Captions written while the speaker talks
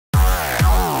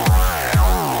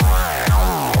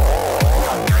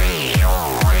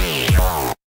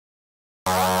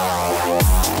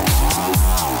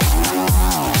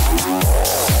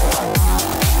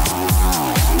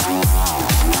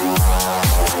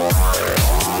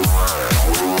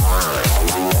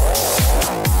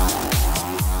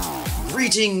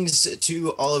Greetings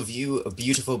to all of you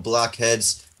beautiful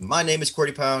blockheads. My name is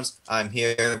Cordy Pounds. I'm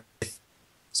here with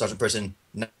Sergeant Person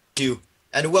 92,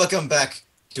 and welcome back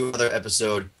to another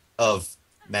episode of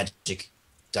Magic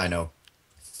Dino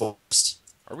Force.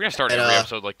 Are we gonna start every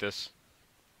episode like this?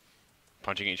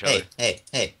 Punching each other?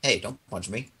 Hey, don't punch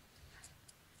me.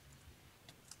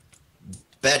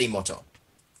 Baddie Moto.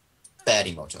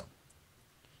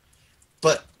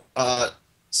 But,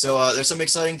 so there's some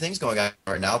exciting things going on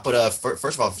right now, but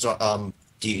first of all,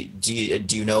 do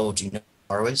you know what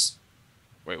tomorrow is?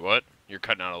 Wait, what? You're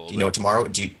cutting out a little bit.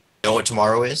 Do you know what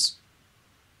tomorrow is?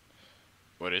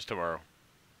 What is tomorrow?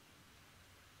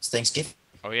 It's Thanksgiving.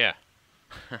 Oh yeah.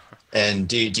 And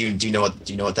do you know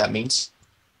what that means?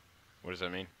 What does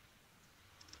that mean?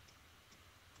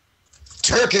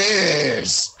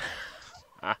 Turkeys!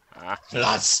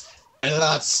 Lots and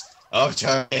lots of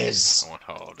turkeys. I want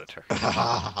all the turkeys.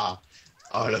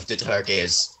 All of the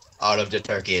turkeys. All of the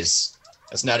turkeys.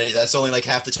 That's only like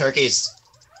half the turkeys.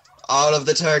 All of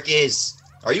the turkeys.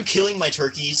 Are you killing my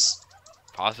turkeys?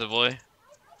 Possibly.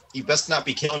 You best not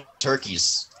be killing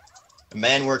turkeys. A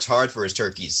man works hard for his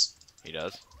turkeys. He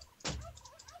does.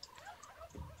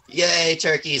 Yay,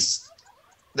 turkeys.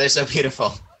 They're so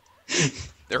beautiful.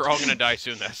 They're all gonna die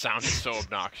soon. That sound is so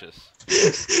obnoxious.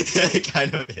 It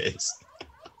kind of is.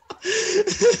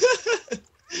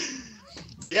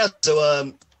 Yeah,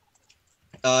 so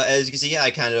as you can see,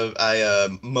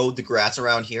 I mowed the grass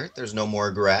around here. There's no more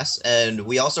grass, and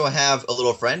we also have a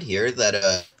little friend here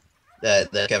that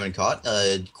that Kevin caught,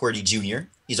 Cordy Jr.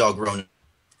 He's all grown.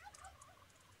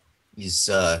 He's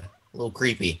a little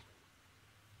creepy.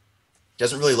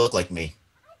 Doesn't really look like me.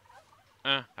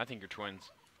 I think you're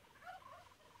twins.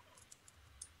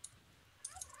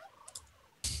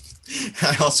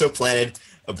 I also planted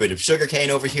a bit of sugarcane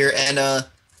over here, and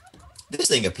this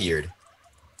thing appeared.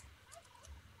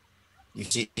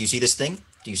 Do you see this thing?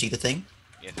 Do you see the thing?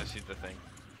 Yes, I see the thing.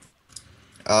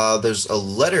 There's a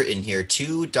letter in here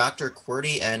to Dr.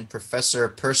 QWERTY and Professor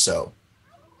Perso.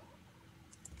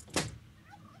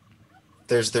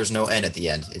 There's no N at the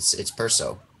end. It's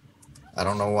Perso. I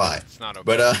don't know why. It's not okay.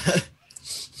 But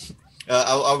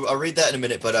I'll read that in a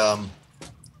minute. But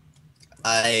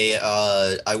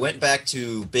I went back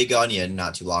to Big Onion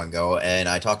not too long ago, and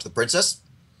I talked to the princess,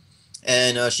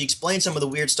 and she explained some of the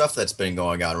weird stuff that's been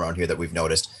going on around here that we've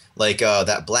noticed, like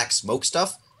that black smoke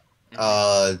stuff.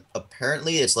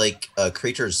 Apparently, it's like a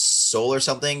creature's soul or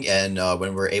something, and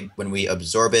when we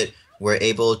absorb it, we're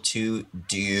able to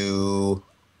do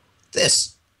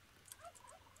this.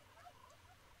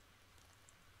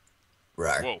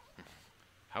 Rawr. Whoa!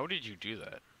 How did you do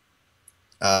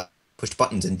that? Pushed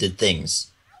buttons and did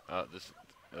things.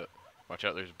 Watch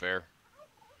out! There's a bear.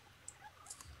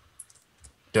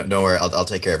 Don't worry. I'll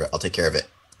take care of it. I'll take care of it.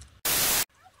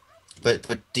 But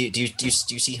do you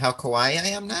see how kawaii I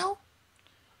am now?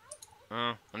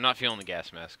 I'm not feeling the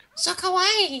gas mask. So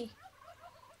kawaii.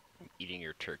 I'm eating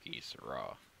your turkeys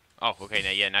raw. Oh,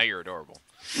 okay. Now you're adorable.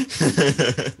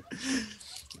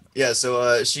 Yeah.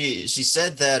 So she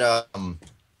said that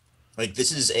like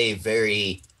this is a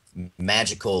very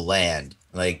magical land.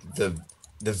 Like the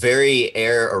very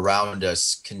air around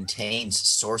us contains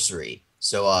sorcery.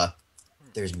 So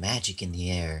there's magic in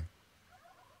the air.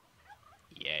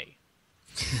 Yay.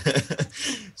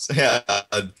 So yeah,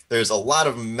 there's a lot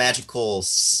of magical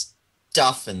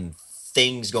stuff and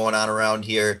things going on around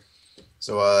here.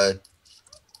 So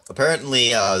apparently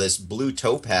this blue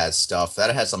topaz stuff,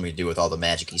 that has something to do with all the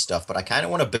magic-y stuff, but I kind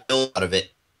of want to build out of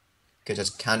it because it's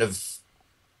kind of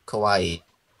kawaii.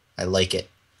 I like it.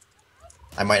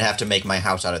 I might have to make my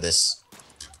house out of this.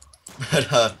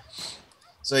 But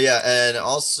so yeah, and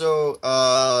also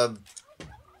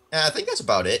yeah, I think that's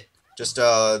about it. Just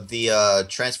the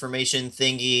transformation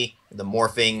thingy, the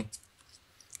morphing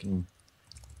can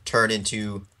turn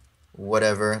into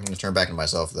whatever. I'm gonna turn back into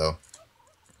myself though.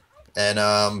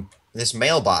 And this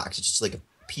mailbox, it just like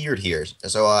appeared here.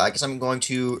 So I guess I'm going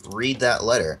to read that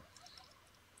letter.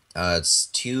 It's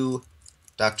to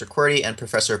Dr. QWERTY and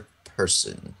Professor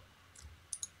Person.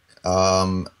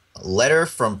 Letter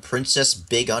from Princess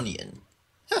Big Onion.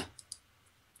 Huh.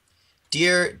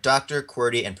 Dear Dr.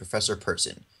 QWERTY and Professor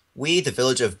Person, we, the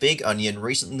village of Big Onion,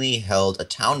 recently held a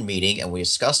town meeting and we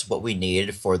discussed what we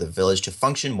needed for the village to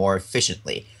function more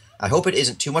efficiently. I hope it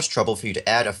isn't too much trouble for you to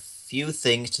add a few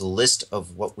things to the list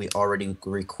of what we already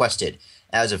requested.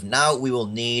 As of now, we will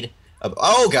need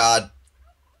oh god!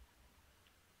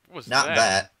 What was Not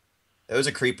that. It was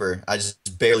a creeper. I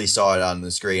just barely saw it on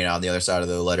the screen on the other side of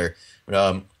the letter.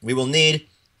 But we will need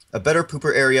a better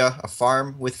pooper area, a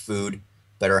farm with food,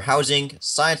 better housing,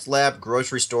 science lab,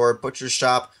 grocery store, butcher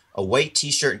shop, a white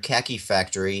t-shirt and khaki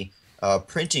factory, a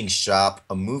printing shop,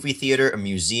 a movie theater, a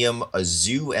museum, a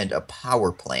zoo, and a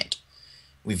power plant.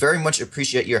 We very much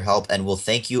appreciate your help and will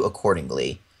thank you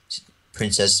accordingly.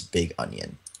 Princess Big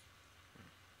Onion.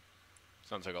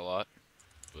 Sounds like a lot,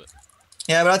 but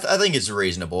Yeah, but I think it's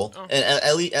reasonable. oh, And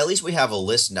at least we have a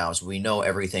list now, so we know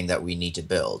everything that we need to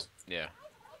build. yeah.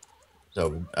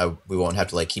 So we won't have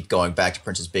to like keep going back to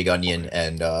Princess Big Onion Okay.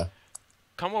 and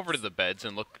Come over to the beds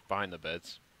and look behind the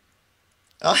beds.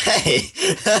 oh hey,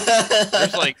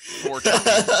 There's like 4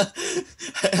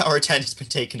 turkeys. our tent has been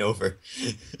taken over.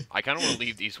 I kind of want to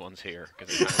leave these ones here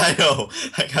because they're kind of I weird. know.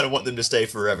 I kind of want them to stay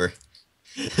forever.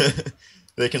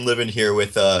 They can live in here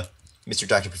with Mr.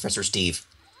 Dr. Professor Steve.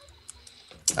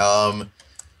 Um.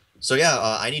 So yeah,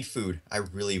 I need food. I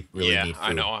really, really Yeah, need I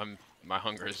food. know. My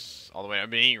hunger is all the way. I've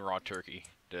been eating raw turkey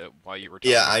while you were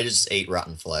Yeah, talking. I just ate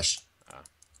rotten flesh.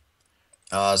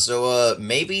 Uh, So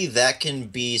maybe that can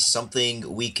be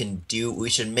something we can do. We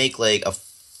should make like a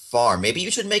farm. Maybe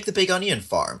you should make the Big Onion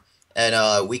farm,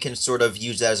 and we can sort of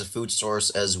use that as a food source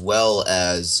as well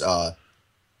as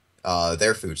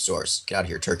their food source. Get out of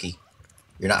here, turkey.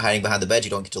 You're not hiding behind the bed.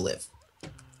 You don't get to live.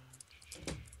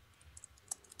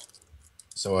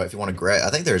 So if you want to grab, I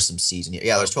think there's some seeds in here.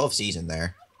 Yeah, there's 12 seeds in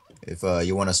there. If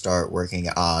you want to start working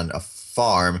on a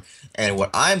farm, and what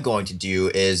I'm going to do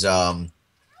is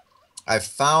I've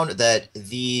found that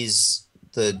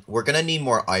we're gonna need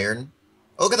more iron.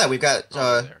 Oh, look at that, we've got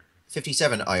oh, they're there.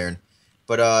 57 iron.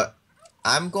 But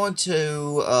I'm going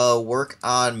to work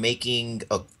on making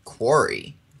a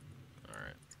quarry All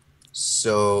right.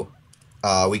 so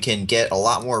we can get a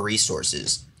lot more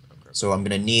resources. Okay. So I'm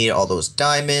gonna need all those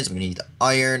diamonds. I'm gonna need the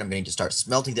iron. I'm gonna need to start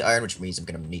smelting the iron, which means I'm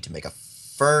gonna need to make a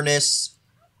furnace.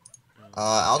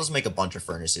 I'll just make a bunch of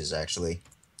furnaces actually.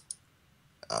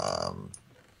 Um,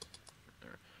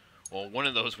 There. Well, one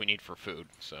of those we need for food.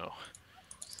 So.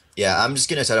 yeah, I'm just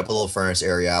gonna set up a little furnace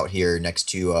area out here next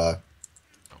to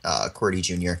QWERTY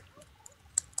Jr.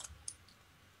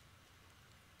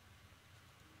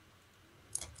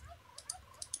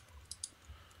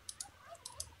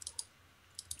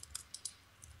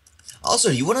 Also,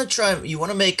 you wanna try? You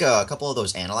wanna make a couple of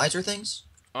those analyzer things?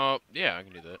 Yeah, I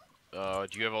can do that.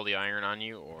 Do you have all the iron on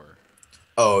you, or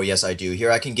Oh yes, I do.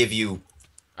 Here, I can give you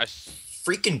I s-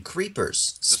 freaking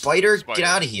creepers. the Spider, get spider?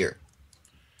 out of here.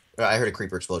 I heard a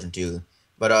creeper explosion too.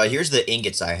 But here's the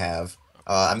ingots I have.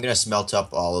 Okay. I'm gonna smelt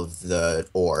up all of the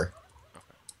ore. Okay.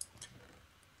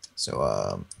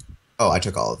 So oh, I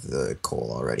took all of the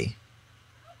coal already.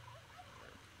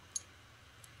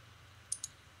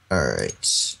 All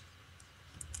right.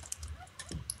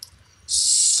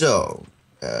 So,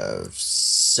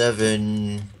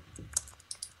 7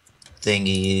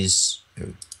 thingies. Here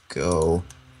we go.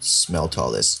 Smelt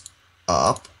all this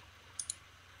up.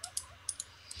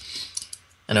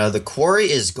 And the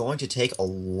quarry is going to take a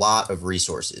lot of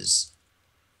resources.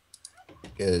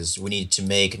 Because we need to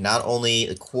make not only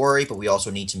a quarry, but we also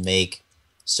need to make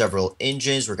several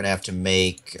engines. We're going to have to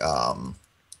make...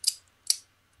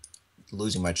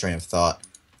 losing my train of thought.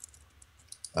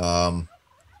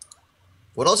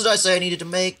 What else did I say I needed to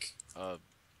make? Uh,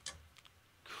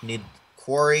 Need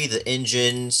quarry, the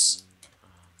engines,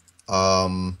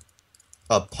 um,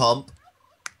 a pump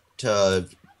to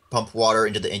pump water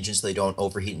into the engines so they don't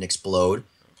overheat and explode.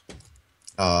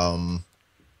 Um,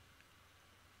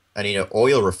 I need an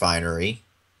oil refinery.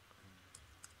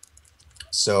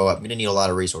 So I'm gonna need a lot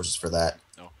of resources for that.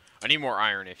 no, I need more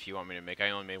iron if you want me to make. I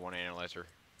only made one analyzer.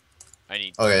 I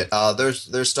need. Okay,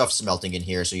 there's stuff smelting in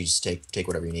here, so you just take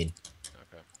whatever you need.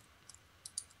 Okay.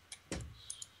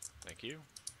 Thank you.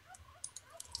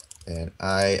 And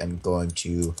I am going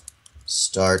to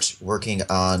start working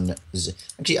on.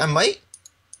 Actually, I might.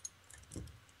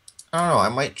 I don't know. I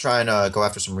might try and go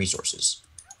after some resources.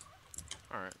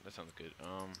 All right, that sounds good.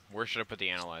 Where should I put the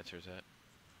analyzers at?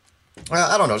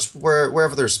 I don't know. Just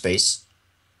wherever there's space.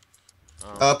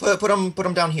 Um, Put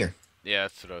them down here. yeah,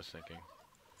 that's what I was thinking.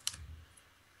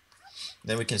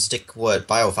 Then we can stick what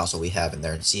biofossil we have in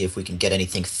there and see if we can get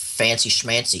anything fancy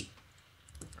schmancy.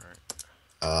 All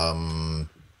right. Um.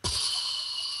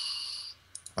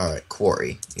 All right,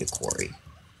 quarry. Need a quarry.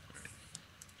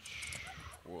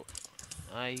 Well,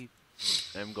 I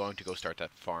am going to go start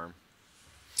that farm.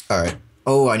 All right.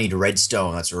 Oh, I need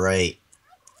redstone. That's right.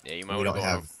 Yeah, you might We want to don't go on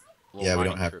have. a little Yeah, we don't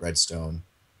mining have trip. redstone.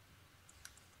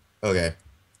 Okay.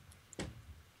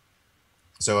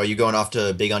 So are you going off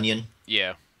to Big Onion?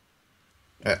 Yeah.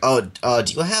 Do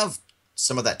you have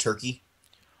some of that turkey?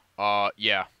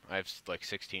 Yeah. I have like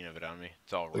 16 of it on me.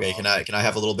 It's all Okay, raw. can I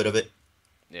have a little bit of it?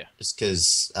 Yeah. Just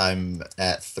because I'm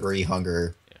at 3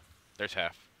 hunger. Yeah. There's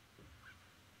half.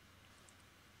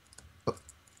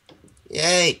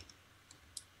 Yay!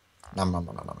 Nom nom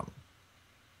nom nom nom. Nom.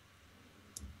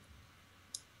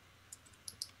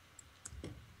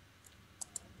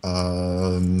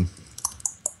 Um.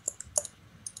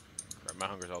 Crap, my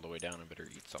hunger's all the way down. I better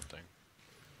eat something.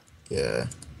 Yeah.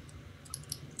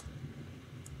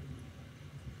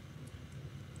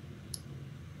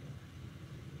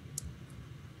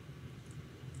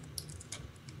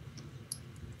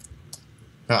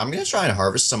 I'm gonna try and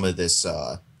harvest some of this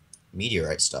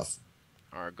meteorite stuff.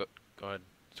 Alright, go ahead.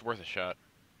 It's worth a shot.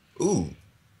 Ooh.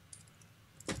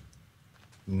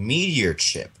 Meteor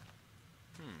chip.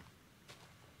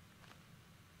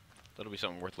 That'll be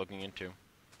something worth looking into.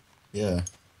 Yeah.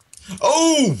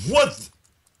 Oh, what?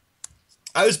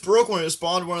 I was broke when it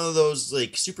spawned one of those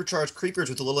like supercharged creepers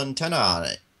with a little antenna on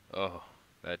it. Oh,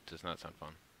 that does not sound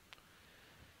fun.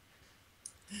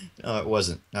 No, it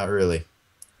wasn't. Not really.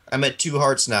 I'm at 2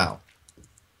 hearts now.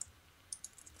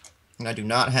 And I do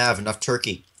not have enough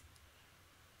turkey.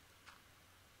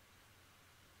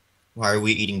 Why are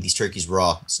we eating these turkeys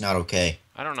raw? It's not okay.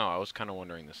 I don't know. I was kind of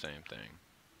wondering the same thing.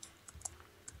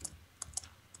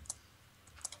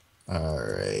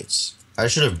 Alright. I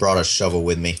should have brought a shovel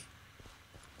with me.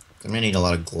 I'm gonna need a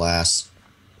lot of glass.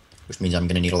 Which means I'm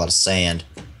gonna need a lot of sand.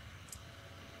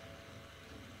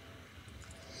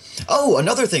 Oh,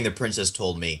 another thing the princess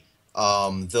told me.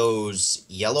 Those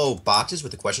yellow boxes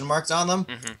with the question marks on them.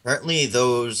 Mm-hmm. Apparently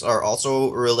those are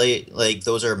also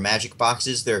those are magic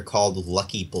boxes. They're called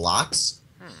lucky blocks.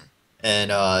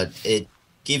 And it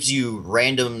gives you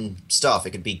random stuff.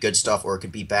 It could be good stuff or it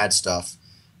could be bad stuff.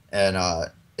 And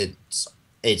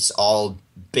it's all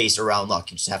based around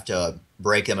luck. You just have to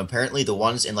break them. Apparently the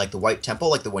ones in like the White Temple,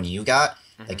 like the one you got,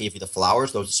 that gave you the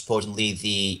flowers, those are supposedly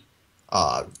the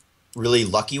really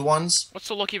lucky ones. What's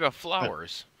so lucky about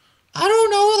flowers? I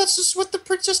don't know. That's just what the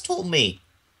princess told me.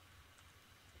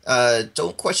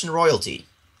 Don't question royalty.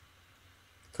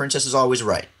 Princess is always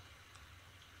right.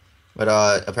 But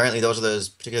apparently those are those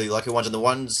particularly lucky ones, and the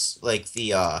ones like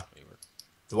the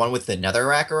one with the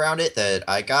netherrack around it that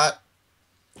I got,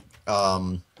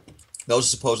 those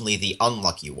are supposedly the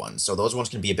unlucky ones. So those ones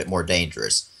can be a bit more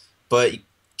dangerous, but you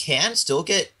can still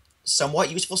get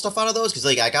somewhat useful stuff out of those because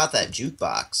like I got that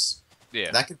jukebox.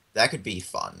 Yeah. That could be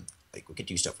fun. Like we could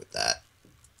do stuff with that.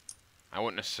 I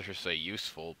wouldn't necessarily say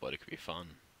useful, but it could be fun.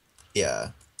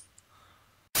 Yeah.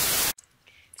 Alright,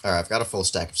 I've got a full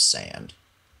stack of sand.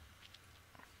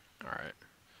 Alright.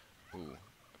 Ooh.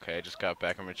 Okay, I just got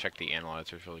back. I'm gonna check the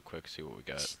analyzers really quick, see what we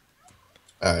got.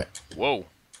 Alright. Whoa!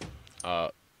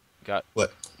 Got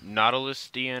What? Nautilus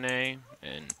DNA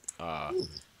and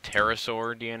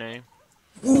Pterosaur DNA.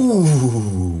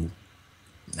 Ooh.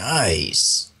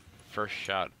 Nice. First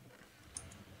shot.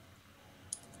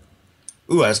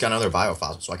 Ooh, I just got another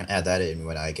biofossil, so I can add that in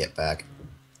when I get back.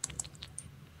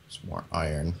 Some more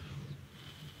iron.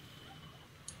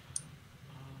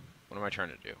 What am I trying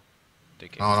to do?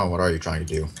 Thinking. I don't know, what are you trying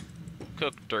to do?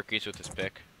 Cook turkeys with this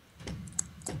pick.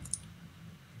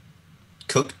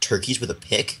 Cook turkeys with a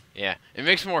pick? Yeah, it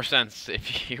makes more sense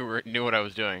if you knew what I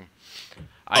was doing.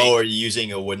 Oh, are you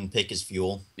using a wooden pick as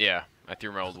fuel? Yeah, I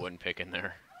threw my old wooden pick in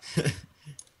there.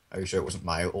 Are you sure it wasn't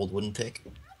my old wooden pick?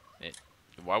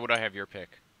 Why would I have your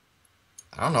pick?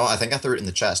 I don't know, I think I threw it in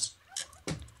the chest.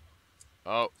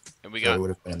 Oh, and So it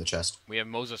would have been in the chest. we have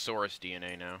Mosasaurus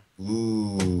DNA now.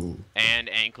 Ooh. And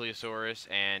Ankylosaurus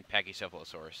and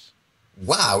Pachycephalosaurus.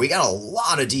 Wow, we got a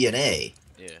lot of DNA.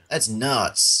 Yeah. That's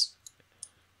nuts.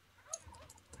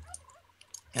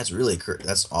 That's really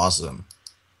that's awesome.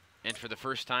 And for the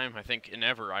first time, I think in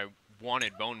ever, I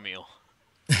wanted bone meal.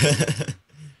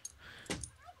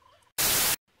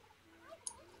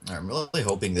 I'm really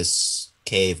hoping this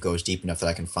cave goes deep enough that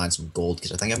I can find some gold,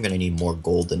 because I think I'm going to need more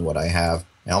gold than what I have.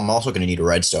 And I'm also going to need a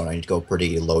redstone. I need to go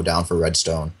pretty low down for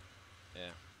redstone.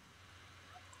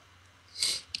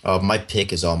 Yeah. My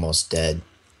pick is almost dead.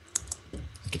 I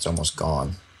think it's almost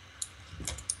gone.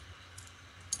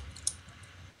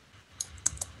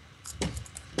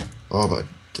 Oh, but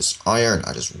this iron,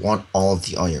 I just want all of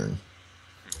the iron.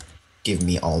 Give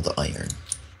me all the iron.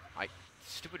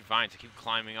 Stupid vines, I keep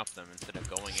climbing up them instead of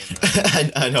going in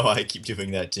them. I know, I keep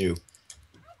doing that too.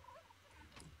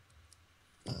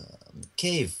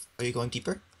 Cave, are you going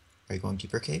deeper? Are you going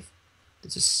deeper, cave?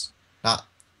 This is not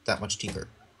that much deeper.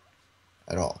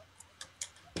 At all.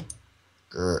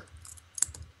 Grr.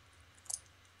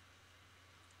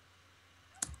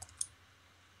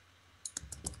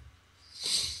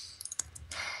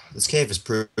 This cave is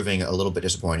proving a little bit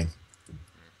disappointing.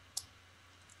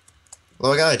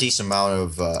 Well, I got a decent amount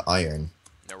of iron.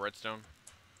 No redstone?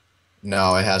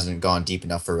 No, it hasn't gone deep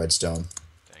enough for redstone.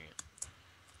 Dang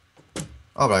it.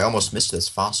 Oh, but I almost missed this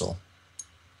fossil.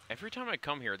 Every time I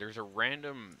come here, there's a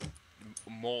random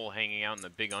mole hanging out in the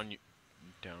big onion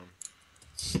dome.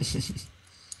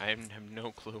 I have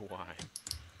no clue why.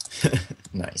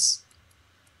 Nice.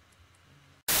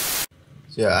 So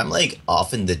yeah, I'm like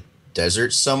off in the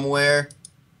desert somewhere,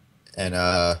 and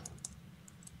I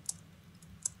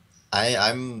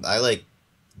like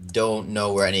don't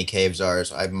know where any caves are,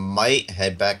 so I might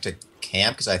head back to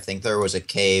camp because I think there was a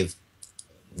cave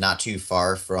not too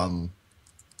far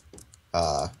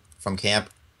uh from camp.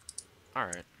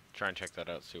 Alright, try and check that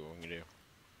out, see what we can do.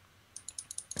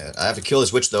 I have to kill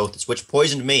this witch though. This witch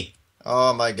poisoned me.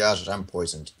 Oh my gosh, I'm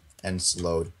poisoned and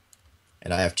slowed.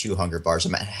 And I have 2 hunger bars.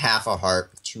 I'm at half a heart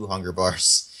with 2 hunger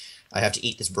bars. I have to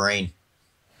eat this brain.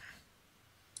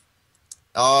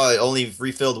 Oh, it only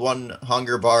refilled 1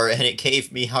 hunger bar and it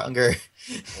gave me hunger.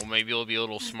 Well, maybe you'll be a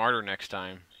little smarter next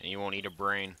time, and you won't eat a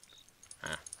brain.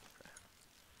 Huh.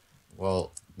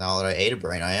 Well, now that I ate a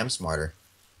brain, I am smarter.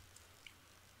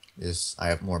 I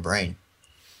have more brain.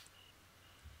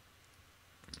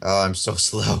 Oh, I'm so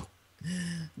slow.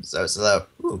 I'm so slow.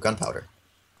 Ooh, gunpowder.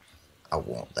 I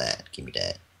want that. Give me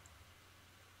that.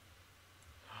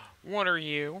 What are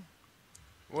you?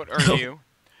 What are you?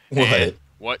 And What?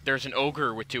 what? There's an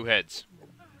ogre with 2 heads.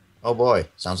 Oh boy,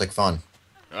 sounds like fun.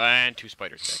 And 2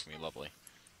 spiders attacking me. Lovely.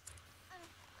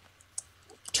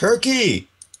 Turkey!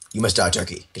 You must die,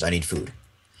 turkey, because I need food.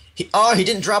 He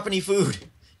didn't drop any food.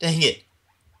 Dang it.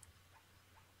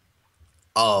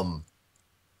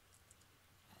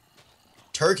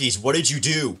 Turkeys, what did you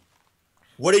do?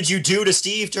 What did you do to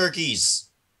Steve, turkeys?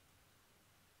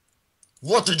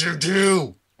 What did you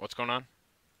do? What's going on?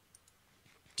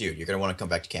 Dude, you're gonna want to come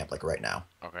back to camp, like, right now.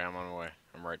 Okay, I'm on my way.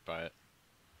 I'm right by it.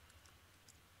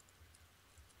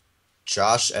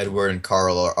 Josh, Edward, and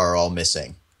Carl are all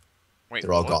missing. Wait,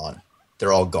 They're all what? gone.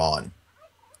 They're all gone.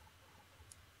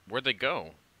 Where'd they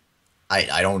go?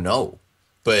 I don't know.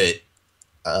 But,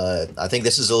 I think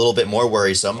this is a little bit more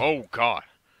worrisome. Oh, God.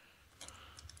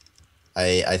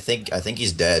 I think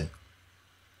he's dead.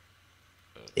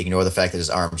 Ignore the fact that his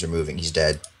arms are moving. He's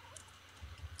dead.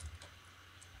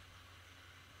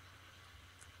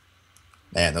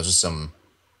 Man, those are some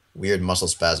weird muscle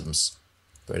spasms.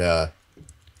 But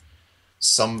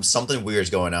something weird's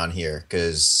going on here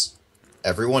because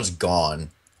everyone's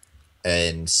gone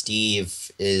and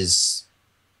Steve is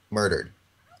murdered.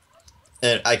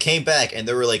 And I came back and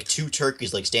there were like 2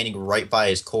 turkeys like standing right by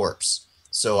his corpse.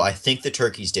 So I think the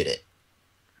turkeys did it.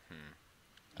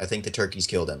 I think the turkeys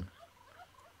killed him.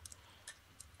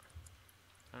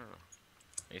 I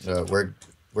don't know.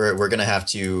 We're gonna have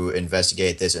to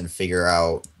investigate this and figure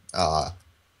out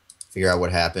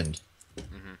what happened.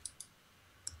 Mm-hmm.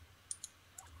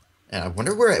 And I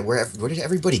wonder where did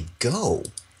everybody go?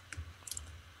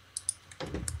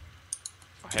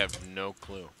 I have no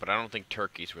clue, but I don't think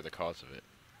turkeys were the cause of it.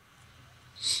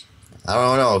 I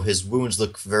don't know. His wounds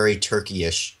look very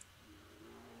turkey-ish.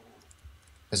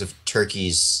 As if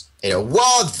turkeys ate a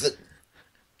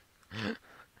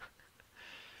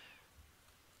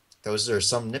Those are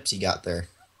some nips he got there.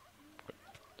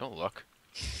 Don't look.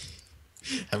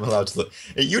 I'm allowed to look.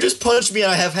 Hey, you just punched me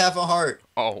and I have half a heart.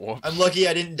 Oh, whoops. I'm lucky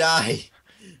I didn't die.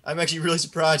 I'm actually really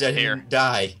surprised I didn't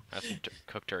die. That's some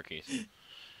cooked turkeys.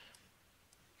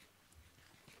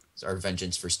 It's our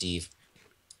vengeance for Steve.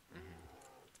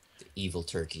 The evil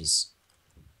turkeys.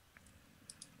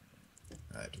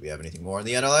 Alright, do we have anything more in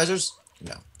the analyzers?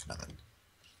 No, nothing.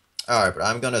 Alright, but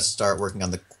I'm gonna start working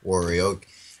on the quarry. Oh,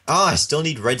 I still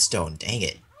need redstone. Dang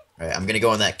it. Alright, I'm gonna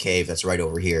go in that cave that's right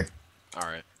over here.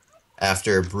 Alright.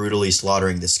 After brutally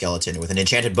slaughtering the skeleton with an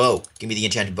enchanted bow. Give me the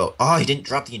enchanted bow. Oh, he didn't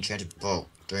drop the enchanted bow.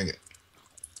 Dang it.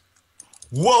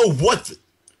 Whoa, what the?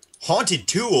 Haunted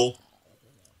tool?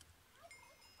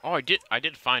 Oh, I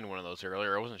did find one of those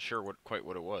earlier. I wasn't sure quite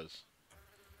what it was.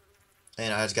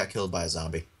 And I just got killed by a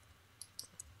zombie.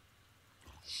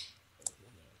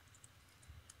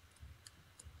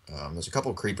 There's a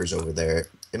couple creepers over there.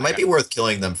 It might be worth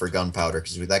killing them for gunpowder,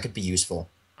 because that could be useful.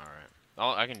 Alright.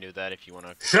 I can do that if you want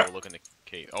to go look in the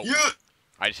cave. Oh, Yeah.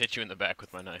 I just hit you in the back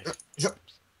with my knife.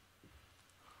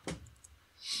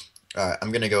 Alright,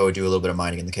 I'm gonna go do a little bit of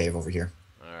mining in the cave over here.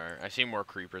 Alright, I see more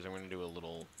creepers. I'm gonna do a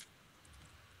little...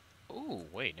 Ooh,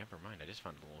 wait, never mind. I just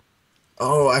found a little...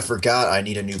 Oh, I forgot I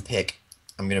need a new pick.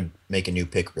 I'm gonna make a new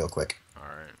pick real quick.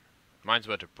 Alright. Mine's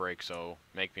about to break, so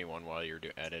make me one while you're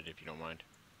at it, if you don't mind.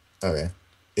 Okay.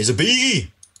 Is a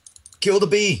bee! Kill the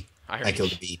bee! I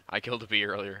killed a bee. I killed a bee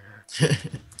earlier.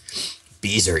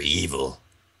 Bees are evil.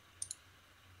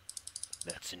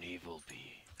 That's an evil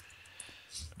bee.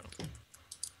 Oh.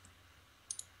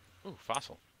 Ooh,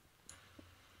 fossil.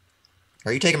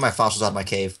 Are you taking my fossils out of my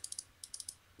cave?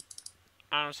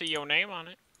 I don't see your name on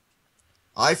it.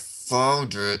 I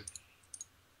found it.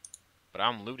 But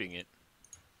I'm looting it.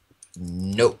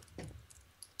 Nope.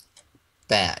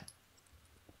 Bad.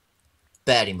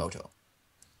 Bad Emoto.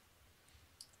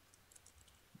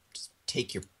 Just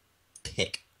take your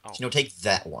pick. Oh. You know, take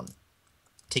that one.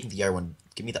 Take the iron one.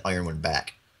 Give me the iron one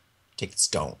back. Take the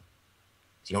stone.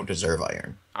 You don't deserve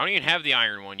iron. I don't even have the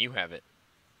iron one. You have it.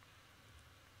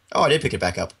 Oh, I did pick it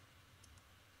back up.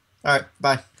 Alright,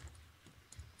 bye.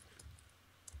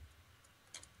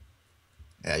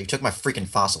 Yeah, you took my freaking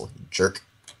fossil, you jerk.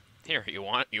 Here, you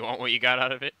want what you got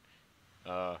out of it?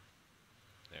 There.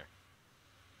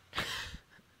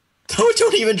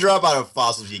 Don't even drop out of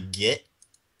fossils, you get.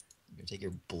 You're gonna take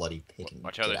your bloody pick and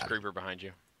Watch out, get there's a out. creeper behind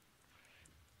you.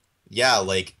 Yeah,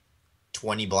 like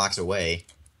 20 blocks away.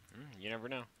 You never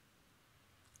know.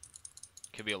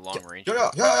 Could be a long range.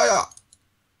 Yeah.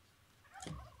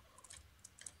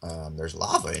 There's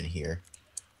lava in here.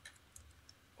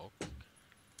 Oh.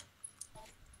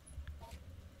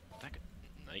 Like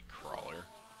a night crawler.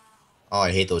 Oh,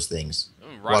 I hate those things.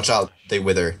 Rock Watch out, flash. they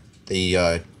wither.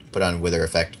 They put on wither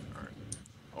effect. Alright.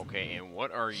 Okay, and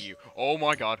what are you? Oh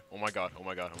my god. Oh my god. Oh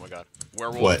my god. Oh my god.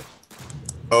 Werewolf. What?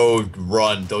 Oh,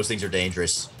 run. Those things are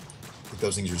dangerous.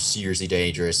 Those things are seriously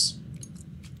dangerous.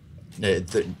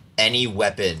 Any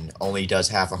weapon only does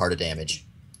half a heart of damage.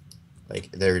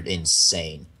 Like, they're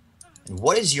insane. And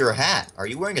what is your hat? Are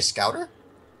you wearing a scouter?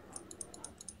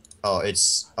 Oh,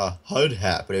 it's a HUD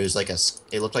hat, but it was like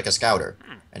it looked like a scouter.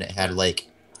 And it had, like,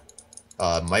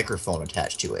 a microphone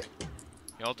attached to it.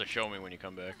 You'll have to show me when you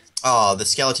come back. Oh, the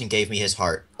skeleton gave me his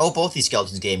heart. Oh, both these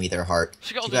skeletons gave me their heart.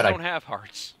 Skeletons don't have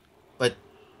hearts. But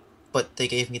they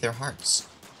gave me their hearts.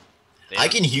 They I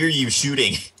can hear you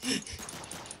shooting.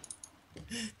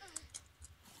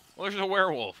 Well, there's a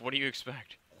werewolf. What do you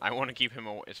expect? I want to keep him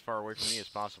as far away from me as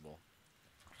possible.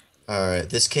 Alright,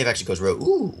 this cave actually goes rogue.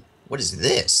 Ooh, what is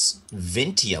this?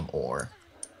 Vintium ore.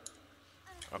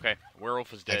 Okay,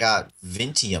 werewolf is dead. I got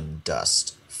Vintium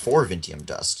dust. 4 Vintium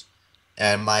dust.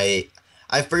 And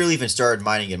I've barely even started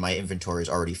mining and my inventory is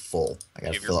already full. I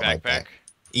gotta fill up my back.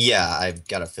 Yeah, I've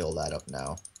gotta fill that up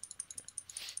now.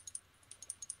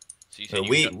 So you said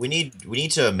we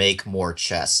need to make more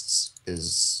chests,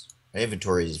 because my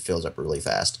inventory fills up really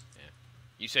fast. Yeah.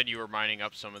 You said you were mining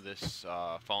up some of this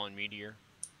fallen meteor?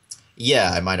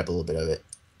 Yeah, I mined up a little bit of it.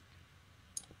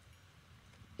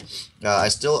 I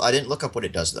didn't look up what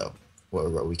it does though.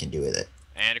 What we can do with it.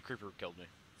 And a creeper killed me.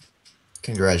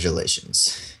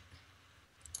 Congratulations.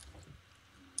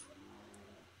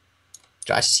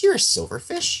 Did I just hear a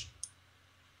silverfish?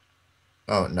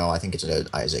 Oh no, I think it's an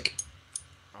Isaac.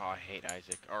 Oh, I hate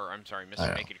Isaac. Or, I'm sorry,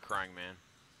 Mr. Make It Crying Man.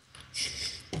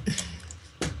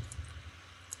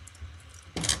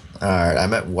 Alright,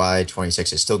 I'm at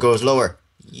Y26. It still goes lower.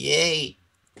 Yay!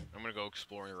 I'm gonna go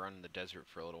exploring around in the desert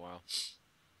for a little while.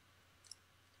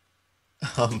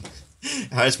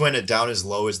 I just went down as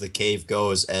low as the cave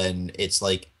goes, and it's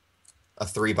like a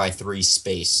 3x3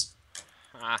 space.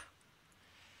 Ah.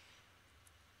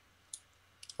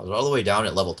 I was all the way down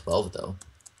at level 12, though.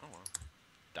 Oh, well.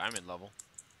 Diamond level.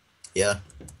 Yeah.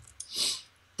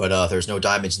 But there's no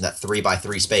diamonds in that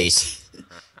 3x3 space.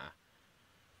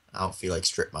 I don't feel like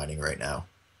strip mining right now.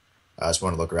 I just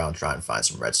want to look around and try and find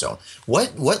some redstone.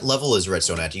 What level is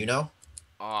redstone at? Do you know?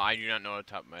 I do not know at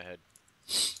the top of my head.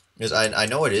 Because I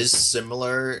know it is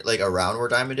similar, like, around where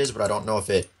diamond is, but I don't know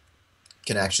if it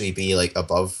can actually be, like,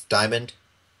 above diamond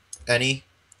any.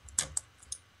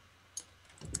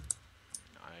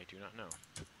 I do not know.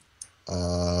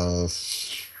 I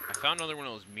found another one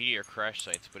of those meteor crash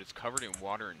sites, but it's covered in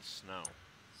water and snow.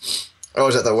 Oh,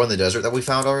 is that the one in the desert that we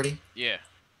found already? Yeah.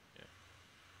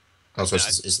 Oh, so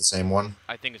it's the same one?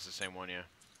 I think it's the same one, yeah.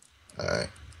 Alright.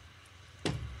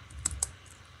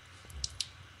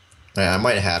 I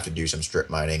might have to do some strip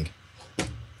mining.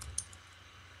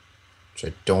 Which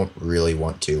I don't really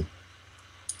want to.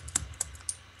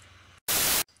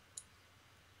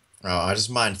 Oh, I just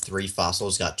mined 3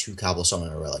 fossils, got 2 cobblestone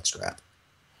and a relic scrap.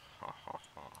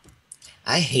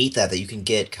 I hate that you can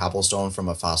get cobblestone from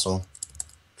a fossil.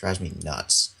 Drives me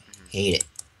nuts. Hate it.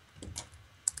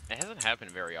 It hasn't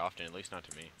happened very often, at least not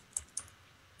to me.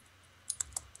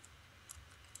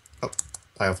 Oh,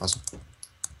 biofossil.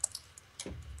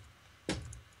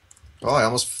 Oh, I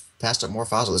almost passed up more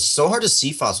fossils. It's so hard to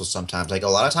see fossils sometimes. Like, a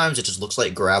lot of times it just looks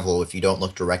like gravel if you don't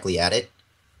look directly at it.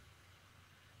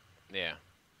 Yeah.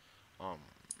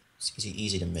 It's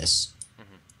easy to miss.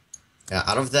 Yeah,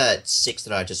 out of that 6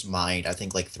 that I just mined, I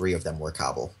think like 3 of them were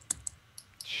cobble.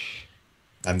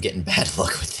 I'm getting bad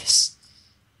luck with this.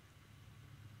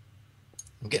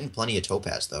 I'm getting plenty of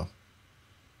topaz, though.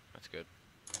 That's good.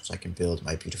 so I can build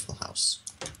my beautiful house.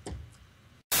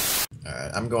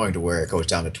 Alright, I'm going to where it goes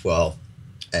down to 12,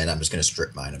 and I'm just going to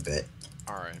strip mine a bit.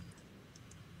 Alright.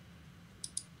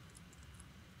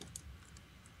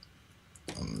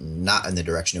 Not in the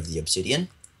direction of the obsidian.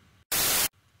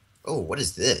 Oh, what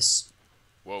is this?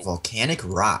 Whoa. Volcanic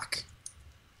rock.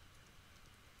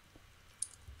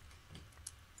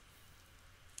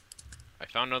 I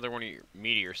found another one of your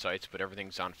meteor sites, but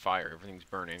everything's on fire. Everything's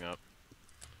burning up.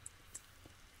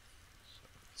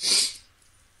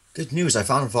 Good news, I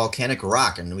found volcanic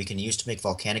rock, and we can use to make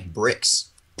volcanic bricks.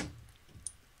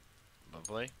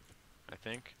 Lovely, I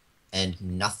think. And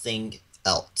nothing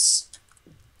else.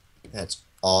 That's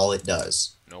all it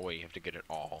does. No way, you have to get it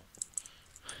all.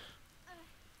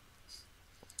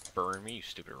 Burn me, you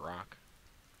stupid rock.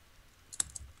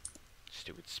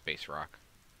 Stupid space rock.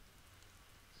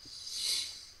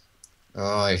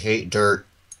 Oh, I hate dirt.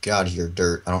 Get out of here,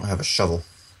 dirt. I don't have a shovel.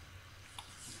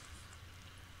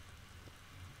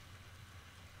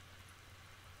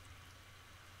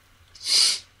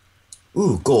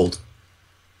 Ooh, gold.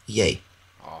 Yay.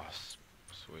 Oh,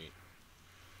 sweet.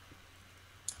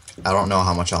 I don't know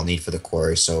how much I'll need for the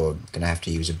quarry, so I'm gonna have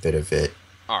to use a bit of it.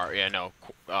 Alright, yeah, no.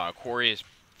 Quarry is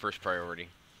first priority.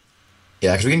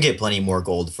 Yeah, because we can get plenty more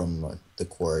gold from the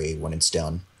quarry when it's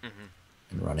done Mm-hmm.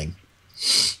 and running.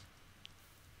 It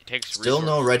takes Still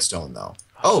no resources. redstone, though.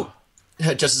 Oh!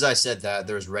 Just as I said that,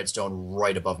 there's redstone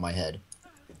right above my head.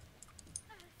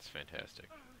 It's fantastic.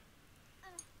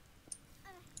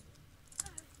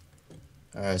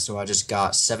 Alright, so I just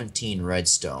got 17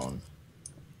 redstone.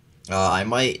 I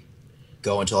might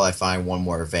go until I find one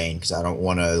more vein, because I don't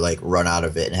want to, like, run out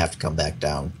of it and have to come back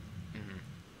down. Mm-hmm.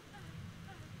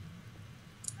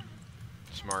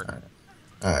 Smart.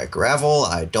 Alright, gravel,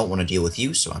 I don't want to deal with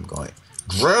you, so I'm going...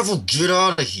 Gravel, get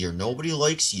out of here! Nobody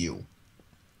likes you!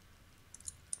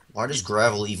 Why does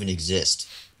gravel even exist?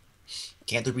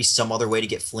 Can't there be some other way to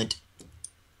get flint?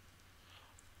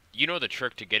 You know the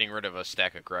trick to getting rid of a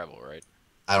stack of gravel, right?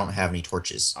 I don't have any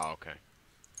torches. Oh, okay.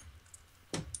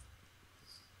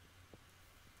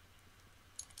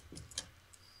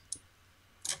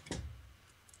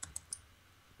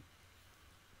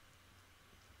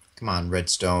 Come on,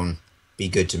 redstone. Be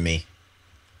good to me.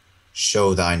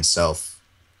 Show thine self.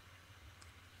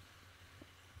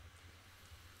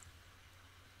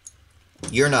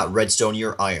 You're not redstone,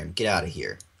 you're iron. Get out of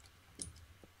here.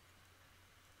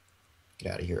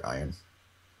 Get out of here, iron.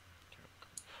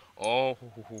 Oh,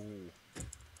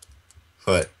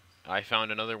 What? I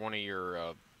found another one of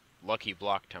your lucky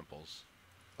block temples.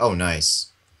 Oh,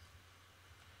 nice.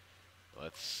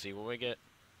 Let's see what we get.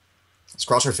 Let's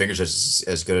cross our fingers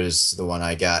as good as the one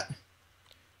I got.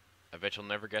 I bet you'll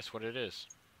never guess what it is.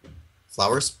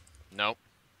 Flowers? Nope.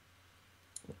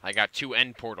 I got 2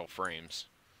 end portal frames.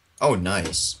 Oh,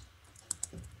 nice.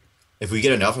 If we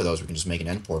get enough of those, we can just make an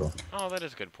end portal. Oh, that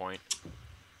is a good point.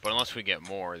 But unless we get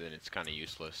more, then it's kind of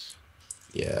useless.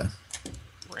 Yeah.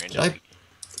 Random.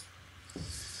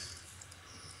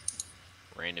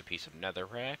 Random piece of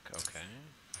netherrack. Okay.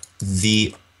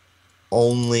 The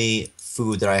only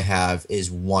food that I have is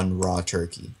one raw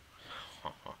turkey.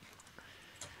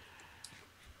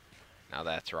 Now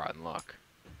that's rotten luck.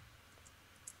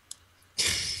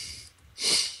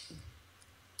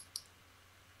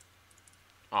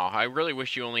 Oh, I really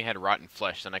wish you only had rotten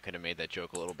flesh, then I could have made that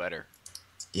joke a little better.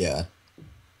 Yeah.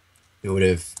 It would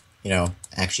have, you know,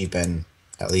 actually been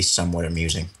at least somewhat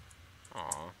amusing.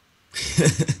 Aw.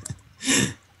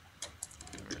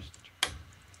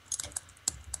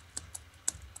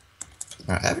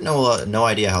 Alright, I have no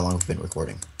idea how long we've been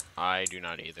recording. I do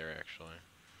not either, actually.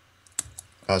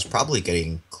 I was probably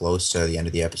getting close to the end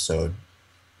of the episode.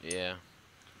 Yeah.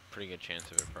 Pretty good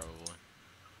chance of it, probably.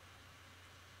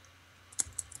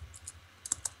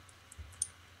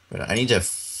 But I need to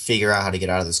figure out how to get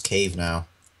out of this cave now.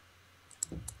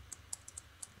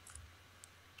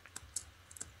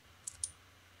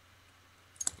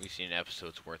 We've seen an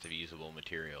episode's worth of usable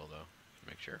material, though. To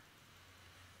make sure.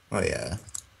 Oh, yeah.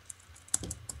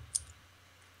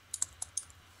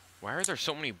 Why are there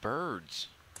so many birds?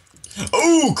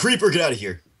 Oh, creeper, get out of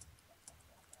here.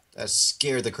 That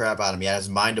scared the crap out of me. I was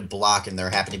mind to block, and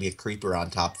there happened to be a creeper on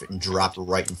top of it and dropped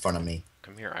right in front of me.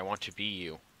 Come here, I want to be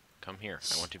you. Come here,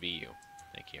 I want to be you.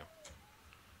 Thank you.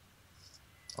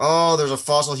 Oh, there's a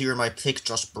fossil here and my pick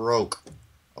just broke.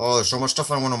 Oh, there's so much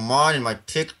stuff I want to mine and my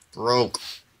pick broke.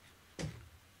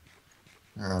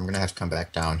 I'm gonna have to come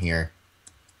back down here.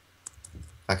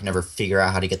 I can never figure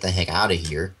out how to get the heck out of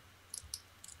here.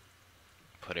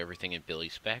 Put everything in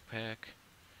Billy's backpack.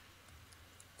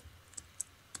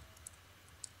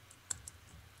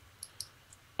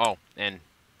 Oh, and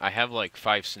I have like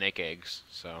 5 snake eggs,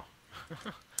 so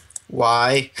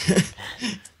Why?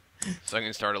 so I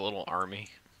can start a little army.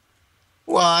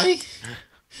 Why?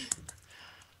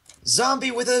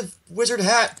 Zombie with a wizard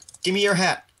hat. Give me your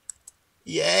hat.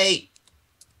 Yay!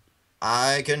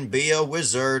 I can be a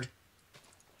wizard.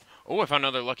 Oh, I found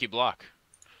another lucky block.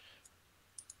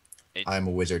 It. I'm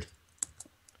a wizard.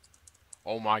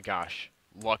 Oh my gosh,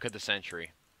 luck of the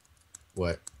century.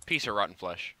 What? Piece of rotten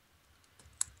flesh.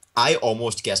 I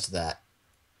almost guessed that.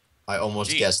 I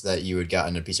almost Gee, guessed that you had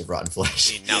gotten a piece of rotten flesh.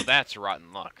 see, now that's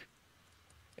rotten luck.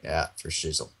 Yeah, for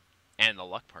shizzle. And the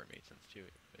luck part made sense too.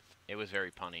 It was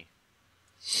very punny.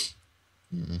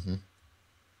 Mm-hmm.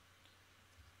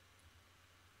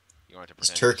 You want to These pretend it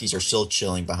was turkeys are funny. still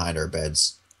chilling behind our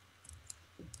beds.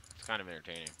 It's kind of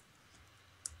entertaining.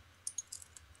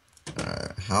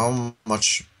 How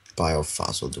much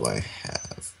biofossil do I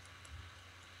have?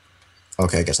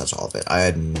 Okay, I guess that's all of it. I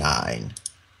had 9.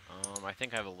 I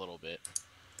think I have a little bit.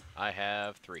 I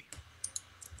have 3.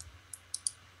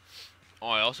 Oh,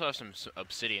 I also have some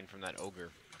obsidian from that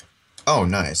ogre. Oh,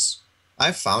 nice.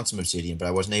 I found some obsidian, but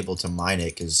I wasn't able to mine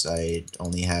it because I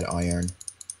only had iron.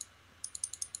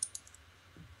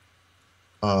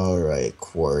 Alright,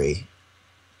 quarry.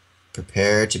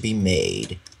 Prepare to be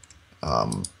made.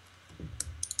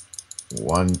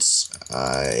 Once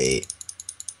I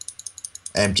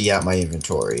empty out my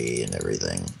inventory and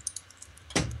everything.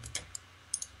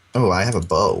 Oh, I have a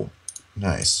bow.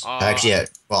 Nice. I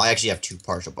actually have 2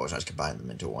 partial bows. I just combined them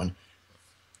into one.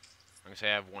 I'm gonna say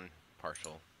I have 1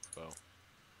 partial bow.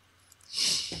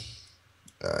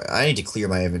 I need to clear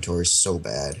my inventory so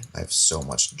bad. I have so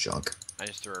much junk. I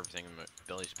just threw everything in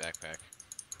Billy's backpack.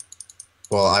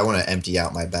 Well, I want to empty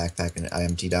out my backpack, and I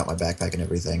emptied out my backpack and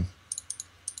everything.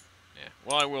 Yeah.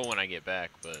 Well, I will when I get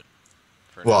back, but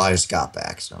for Well, now. I just got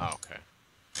back, so. Oh, okay.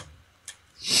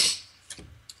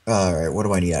 Alright, what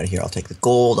do I need out of here? I'll take the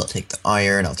gold, I'll take the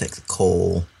iron, I'll take the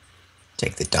coal,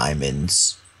 take the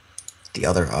diamonds, the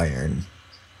other iron.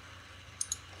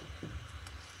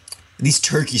 These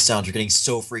turkey sounds are getting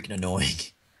so freaking annoying.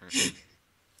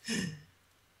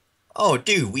 Oh,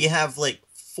 dude, we have like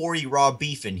 40 raw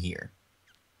beef in here.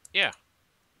 Yeah.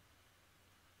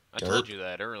 I Derp. told you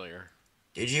that earlier.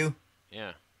 Did you?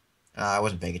 Yeah. I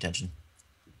wasn't paying attention.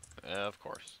 Of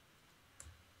course.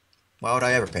 Why would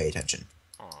I ever pay attention?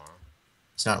 Aw.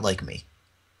 It's not like me.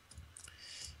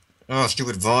 Oh,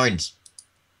 stupid vines.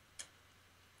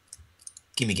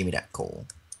 Gimme that coal.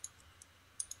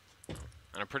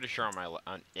 And I'm pretty sure I'm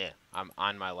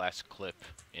on my last clip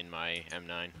in my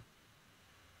M9. I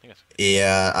think that's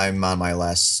Yeah, I'm on my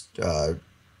last. I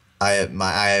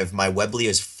have my Webley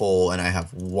is full, and I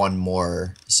have 1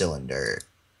 more cylinder.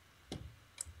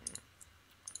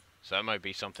 so that might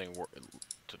be something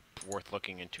worth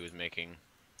looking into, is making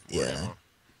more Yeah. ammo.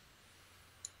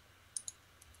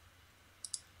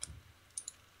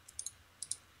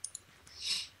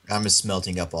 I'm just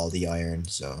smelting up all the iron,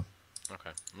 so.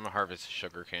 Okay. I'm gonna harvest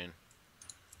sugar cane.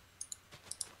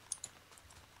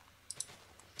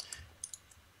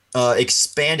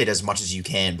 Expand it as much as you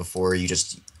can before you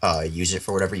just use it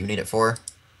for whatever you need it for.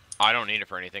 I don't need it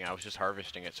for anything. I was just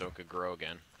harvesting it so it could grow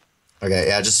again. Okay,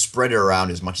 yeah, just spread it around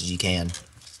as much as you can.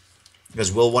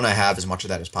 Because we'll want to have as much of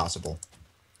that as possible.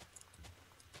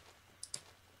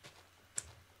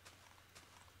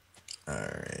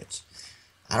 Alright.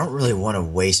 I don't really want to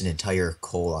waste an entire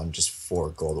coal on just 4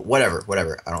 gold. Whatever.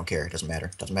 I don't care. It doesn't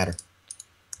matter. Doesn't matter.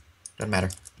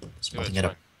 Smelting it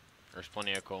up. There's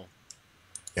plenty of coal.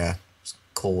 Yeah. There's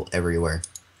coal everywhere.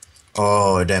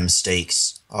 Oh, them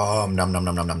steaks. Oh, nom nom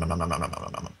nom nom nom nom nom nom nom nom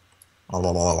nom nom.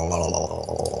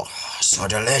 Oh, so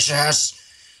delicious.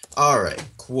 Alright,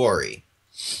 quarry.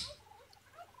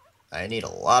 I need a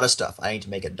lot of stuff. I need to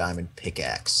make a diamond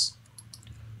pickaxe.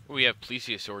 We have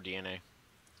plesiosaur DNA.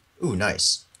 Ooh,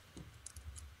 nice.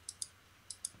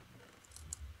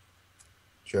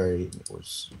 Sure, it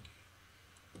was.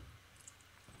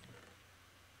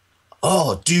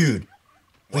 Oh, dude,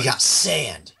 we got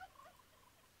sand.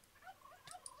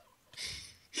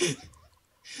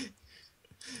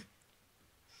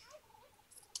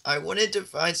 I wanted to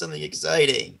find something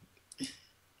exciting.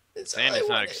 Sand is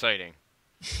not exciting.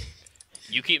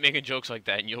 You keep making jokes like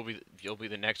that, and you'll be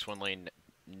the next one laying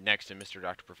next to Mr.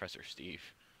 Dr. Professor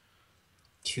Steve.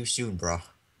 Too soon, bro.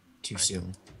 Too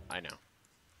soon. I know.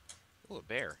 Ooh, a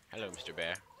bear. Hello, Mr.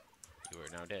 Bear. You are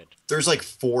now dead. There's like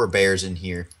 4 bears in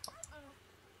here.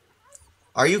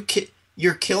 Are you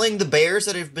you're killing the bears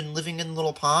that have been living in the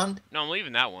little pond? No, I'm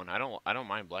leaving that one. I don't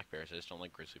mind black bears. I just don't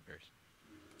like grizzly bears.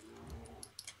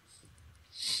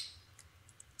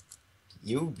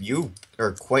 You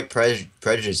are quite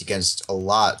prejudiced against a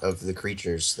lot of the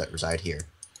creatures that reside here.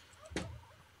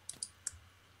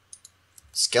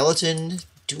 Skeleton,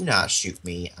 do not shoot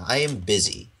me. I am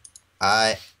busy.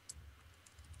 I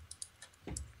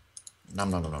no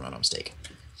mistake.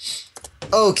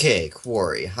 Okay,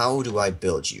 quarry. How do I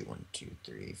build you? 1, 2,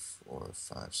 3, 4,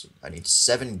 5, 6. I need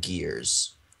 7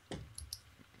 gears.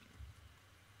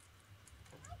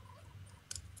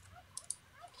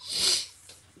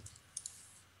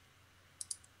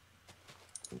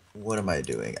 What am I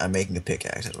doing? I'm making a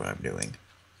pickaxe. That's what I'm doing.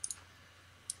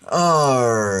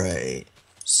 Alright.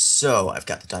 So, I've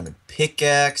got the diamond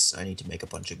pickaxe. I need to make a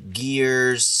bunch of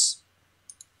gears.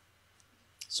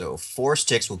 So, 4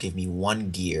 sticks will give me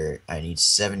 1 gear. I need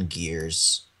 7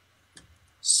 gears.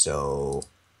 So,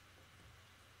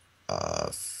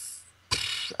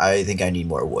 I think I need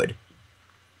more wood.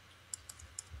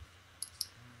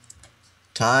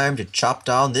 Time to chop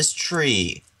down this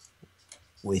tree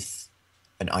with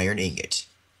an iron ingot.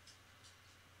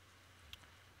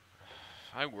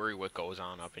 I worry what goes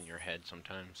on up in your head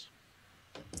sometimes.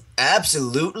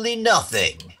 Absolutely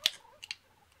nothing.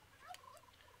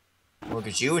 Look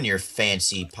at you and your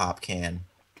fancy pop can.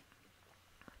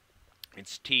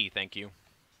 It's tea, thank you.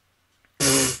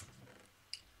 I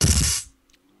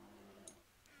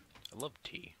love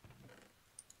tea.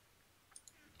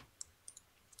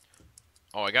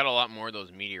 Oh, I got a lot more of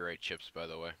those meteorite chips, by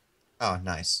the way. Oh,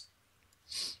 nice.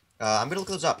 I'm gonna look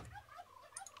those up.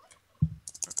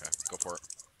 Okay, go for it.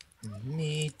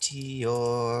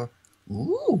 Meteor.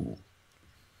 Ooh.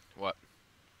 What?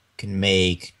 Can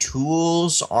make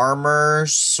tools, armor,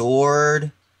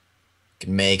 sword.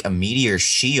 Can make a meteor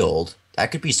shield.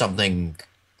 That could be something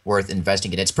worth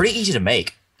investing in. It's pretty easy to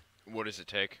make. What does it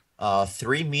take?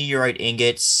 3 meteorite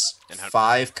ingots, And how-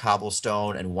 5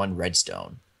 cobblestone, and 1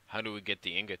 redstone. How do we get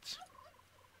the ingots?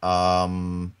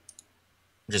 Um,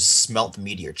 just smelt the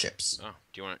meteor chips. Oh,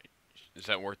 do you want? Is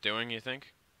that worth doing? You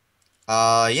think?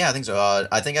 Yeah, I think so.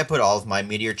 I think I put all of my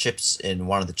meteor chips in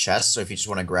one of the chests. So if you just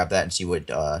want to grab that and see what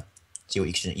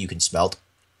you can smelt.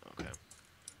 Okay.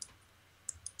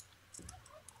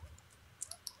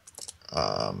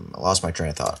 I lost my train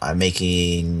of thought. I'm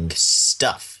making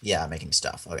stuff. Yeah, I'm making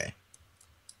stuff. Okay.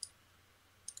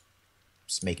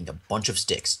 Just making a bunch of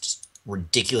sticks. Just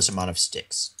ridiculous amount of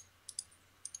sticks.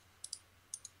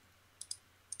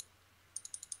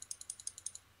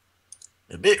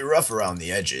 A bit rough around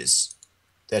the edges.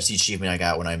 That's the achievement I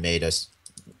got when I made a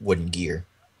wooden gear.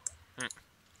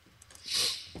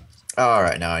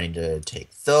 Alright, now I need to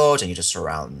take those. I need to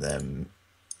surround them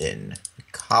in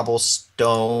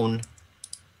cobblestone.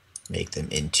 Make them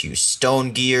into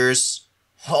stone gears.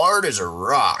 Hard as a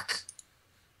rock.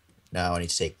 Now I need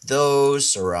to take those,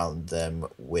 surround them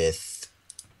with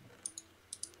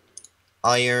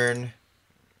iron.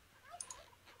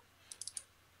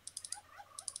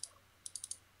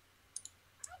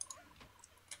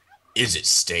 Is it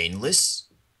stainless?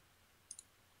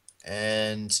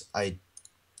 And I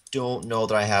don't know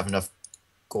that I have enough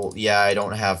gold. Yeah, I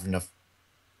don't have enough.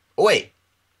 Oh, wait.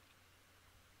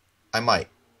 I might.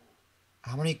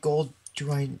 How many gold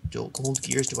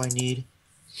gears do I need?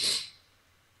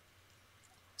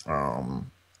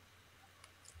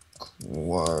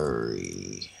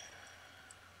 Quarry.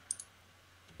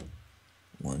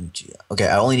 1, 2. Okay,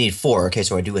 I only need 4. Okay,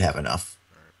 so I do have enough.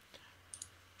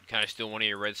 Can I steal one of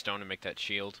your redstone to make that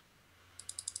shield?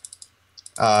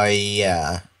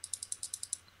 Yeah.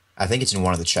 I think it's in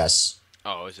one of the chests.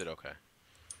 Oh, is it okay?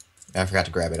 I forgot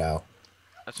to grab it out.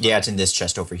 That's fine. Yeah, it's in this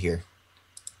chest over here.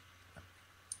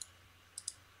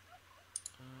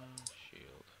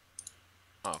 Shield.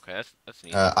 Oh, okay, that's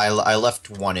neat. I left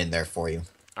one in there for you.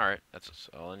 All right, that's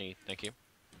all I need. Thank you.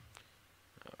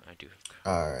 I do.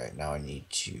 Alright, now I need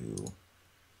to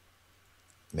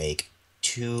make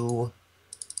 2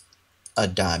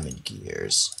 diamond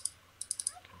gears.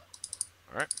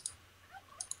 All right,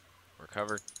 we're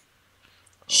covered.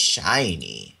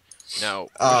 Shiny. Now,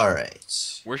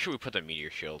 Alright. where should we put the meteor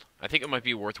shield? I think it might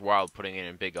be worthwhile putting it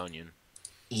in Big Onion.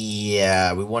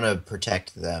 Yeah, we want to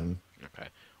protect them. Okay,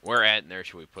 where at in there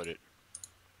should we put it?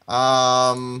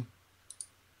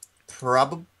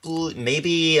 Probably,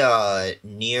 maybe,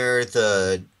 near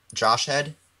the Josh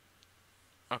head.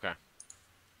 Okay.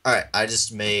 Alright, I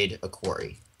just made a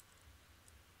quarry.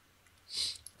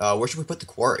 Where should we put the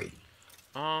quarry?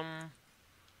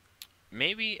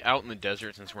 Maybe out in the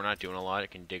desert since we're not doing a lot.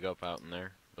 It can dig up out in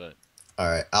there, but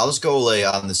Alright, I'll just go lay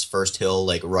on this first hill,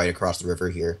 like, right across the river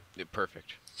here. yeah,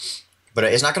 perfect. But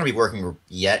it's not going to be working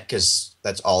yet, because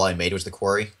that's all I made was the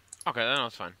quarry. Okay, then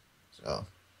that's fine. So,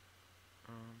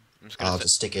 I'm just gonna I'll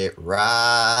just stick it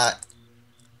right...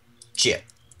 Shit.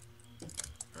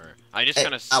 Alright. I just Hey,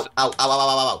 kind of. ow, ow, ow, ow,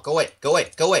 ow, ow, ow. Go away, go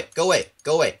away, go away, go away,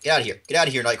 go away. Get out of here. Get out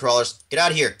of here, night crawlers. Get out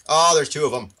of here. Oh, there's 2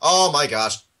 of them. Oh my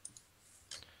gosh.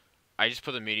 I just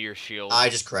put the meteor shield. I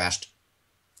just crashed.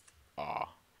 Aw.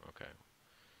 Okay.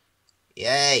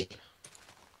 Yay.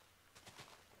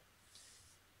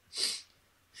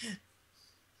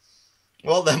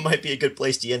 Well, that might be a good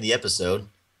place to end the episode.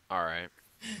 Alright.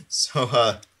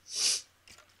 So,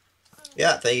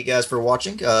 yeah, thank you guys for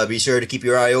watching. Be sure to keep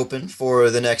your eye open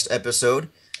for the next episode.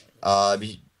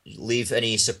 Leave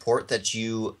any support that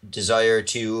you desire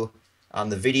to on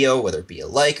the video, whether it be a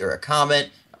like or a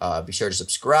comment. Be sure to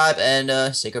subscribe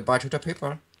and say goodbye to the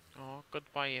people. Oh,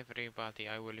 goodbye, everybody.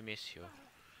 I will miss you.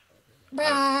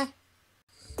 Bye.